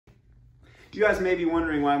You guys may be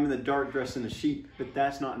wondering why I'm in the dark dressed in a sheep, but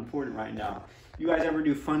that's not important right now. You guys ever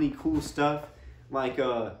do funny, cool stuff like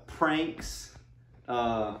pranks,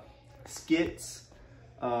 skits,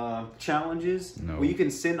 challenges? No. Well, you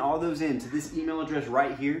can send all those in to this email address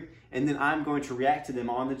right here, and then I'm going to react to them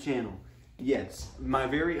on the channel. Yes, my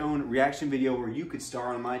very own reaction video where you could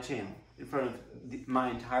star on my channel in front of my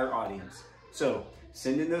entire audience. So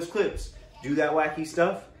send in those clips, do that wacky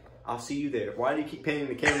stuff. I'll see you there. Why do you keep panning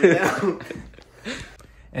the camera down?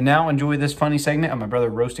 And now enjoy this funny segment of my brother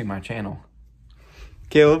roasting my channel.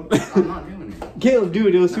 Caleb. I'm not doing it. Caleb, do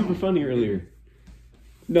it. It was super funny earlier.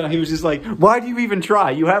 No, he was just like, why do you even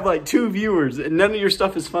try? You have like 2 viewers and none of your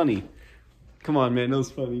stuff is funny. Come on, man. That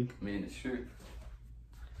was funny. Man, it's true.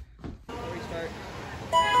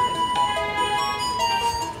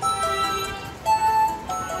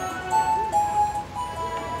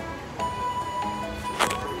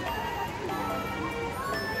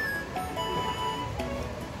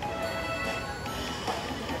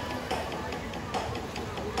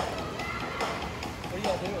 What are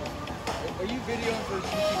y'all doing? Are you videoing for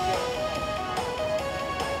YouTube?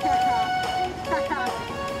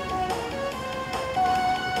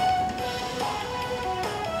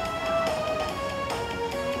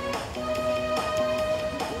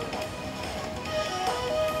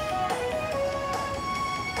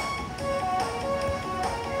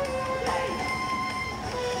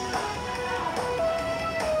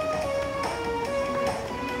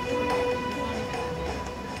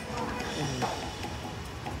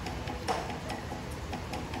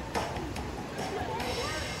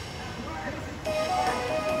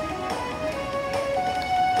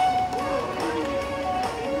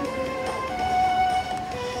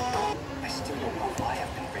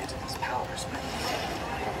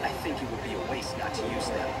 I think it would be a waste not to use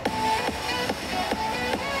them.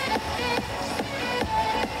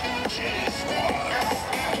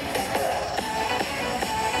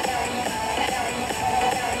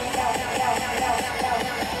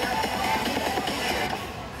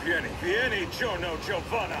 Vieni, giorno,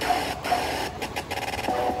 Giovanna.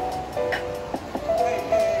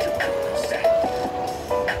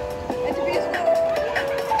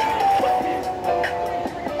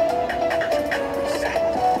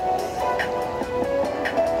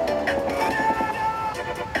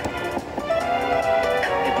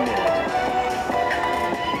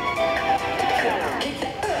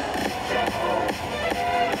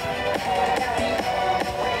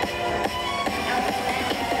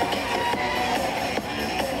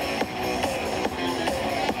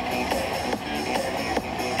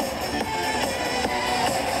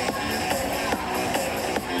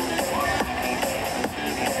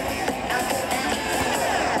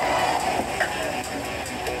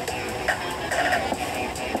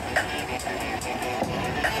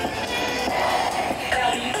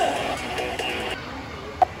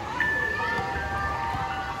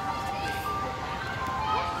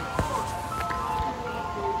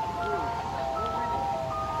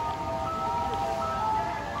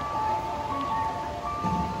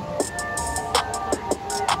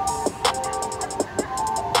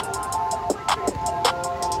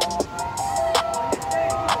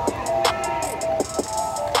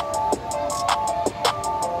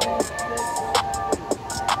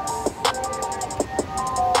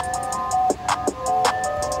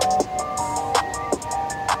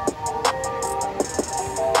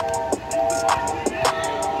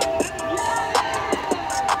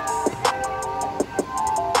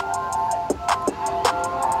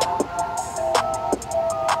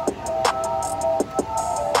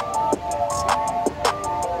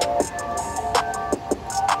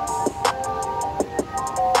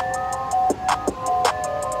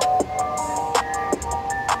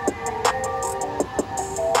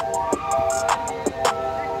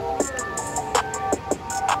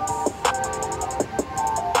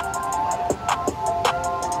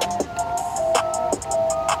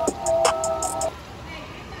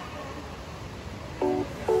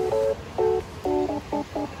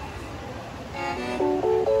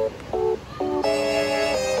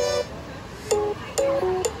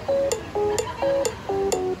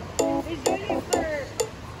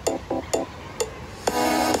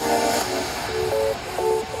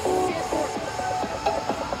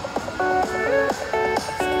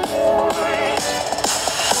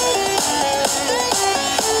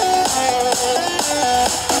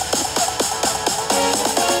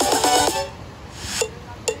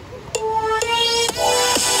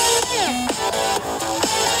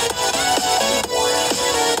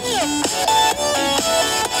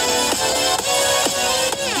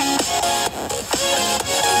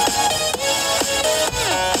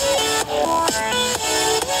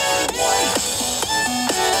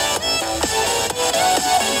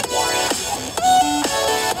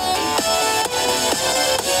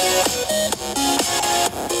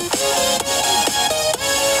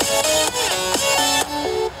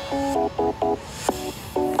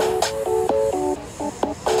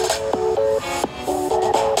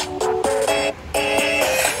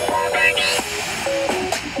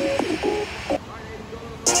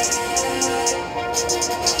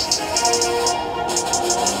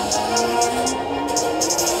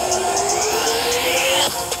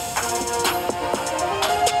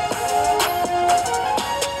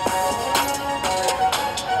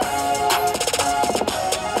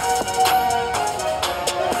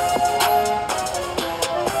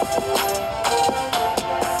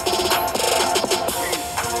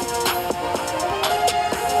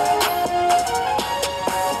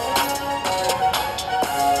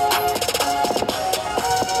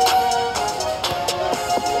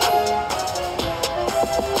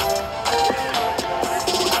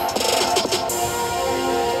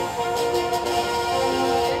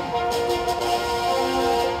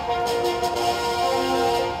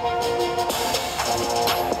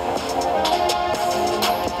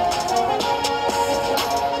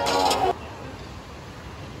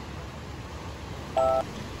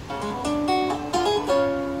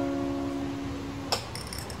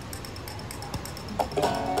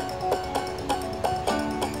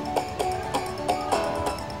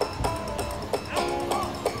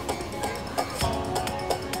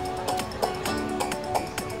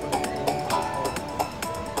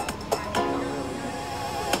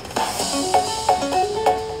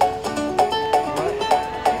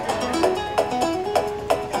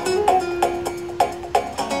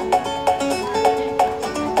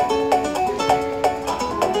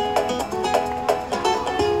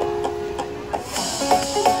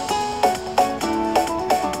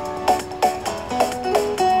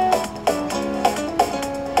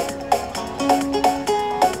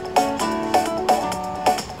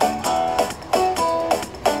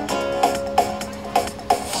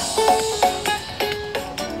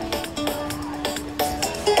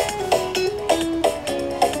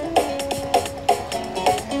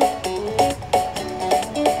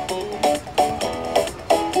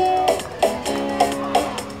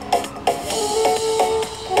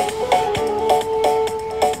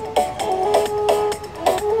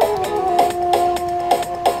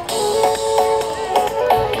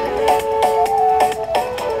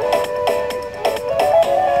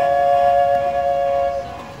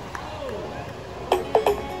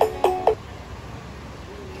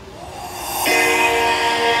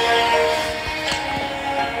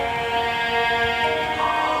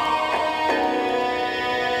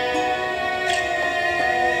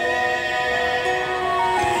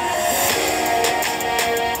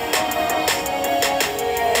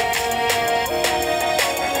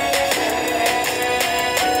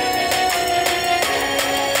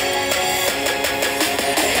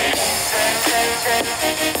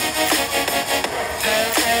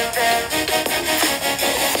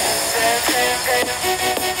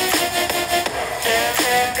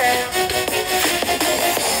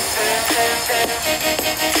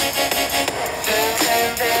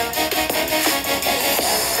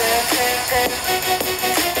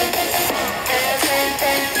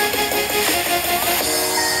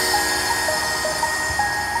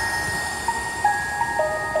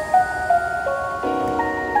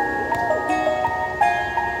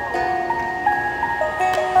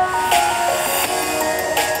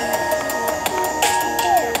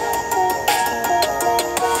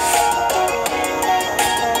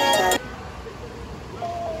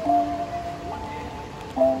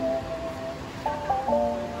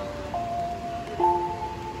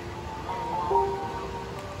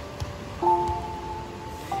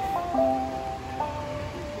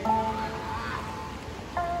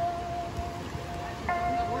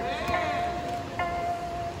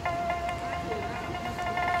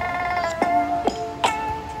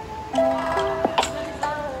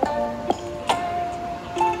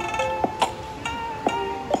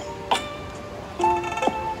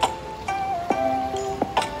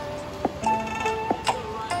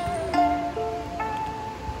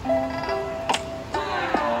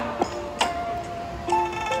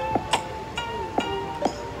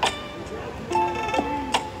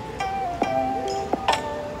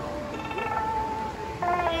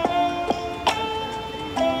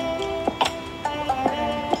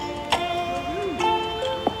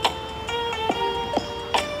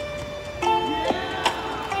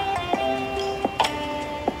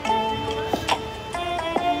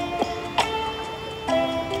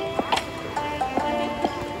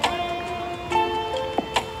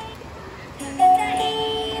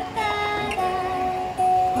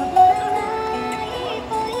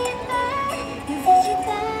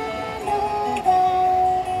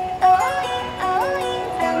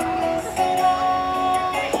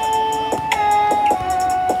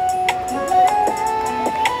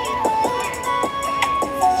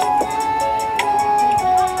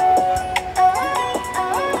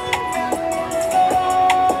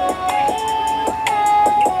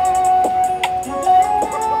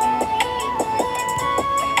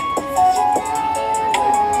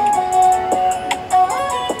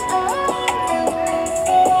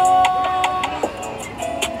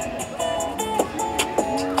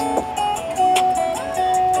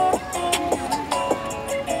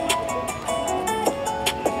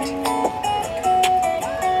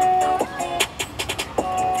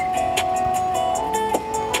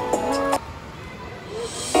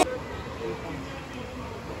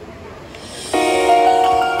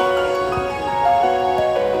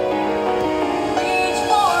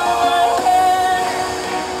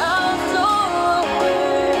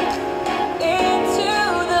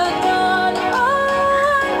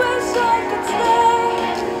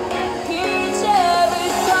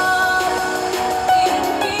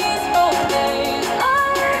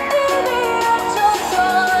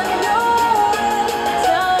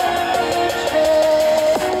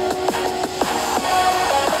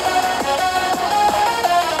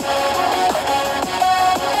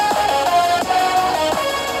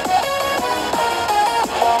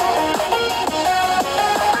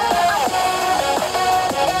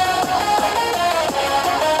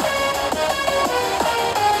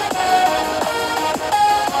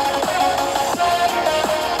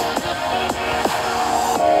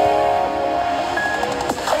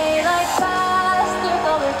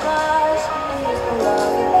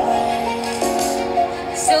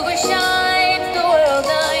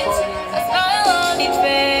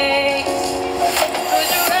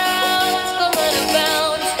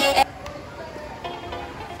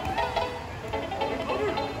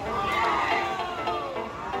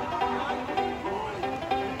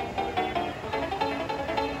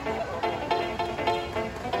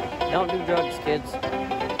 Don't do drugs,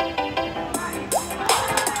 kids.